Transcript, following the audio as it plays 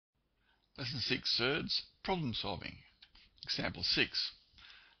Lesson 6, Surds, problem solving. Example 6.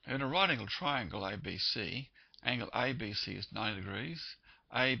 In a right angle triangle ABC, angle ABC is 90 degrees,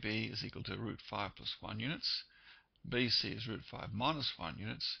 AB is equal to root 5 plus 1 units, BC is root 5 minus 1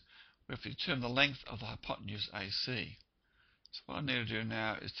 units. We have to determine the length of the hypotenuse AC. So what I need to do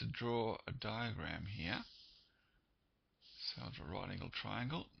now is to draw a diagram here. So I'll draw a right angle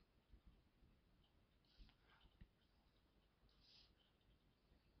triangle.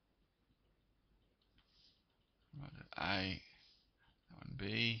 Right, A, that one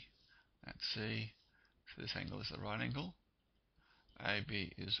B, that's C. So this angle is the right angle.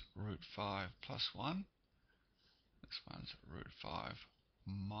 AB is root 5 plus 1. This one's root 5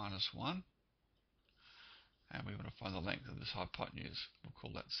 minus 1. And we want to find the length of this hypotenuse. We'll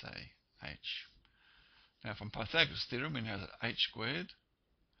call that, say, h. Now from Pythagoras' theorem, we know that h squared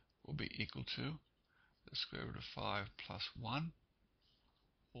will be equal to the square root of 5 plus 1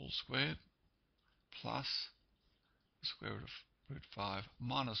 all squared plus the square root of root 5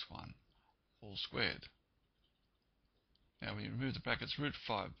 minus 1 all squared. Now when you remove the brackets, root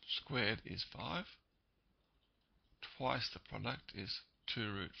 5 squared is 5. Twice the product is 2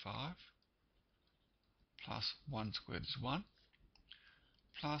 root 5 plus 1 squared is 1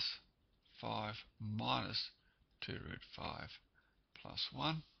 plus 5 minus 2 root 5 plus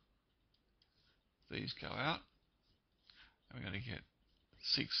 1. These go out and we're going to get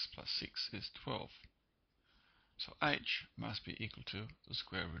 6 plus 6 is 12. So h must be equal to the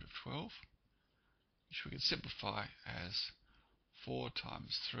square root of 12, which we can simplify as 4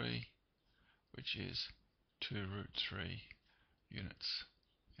 times 3, which is 2 root 3 units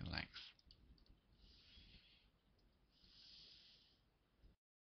in length.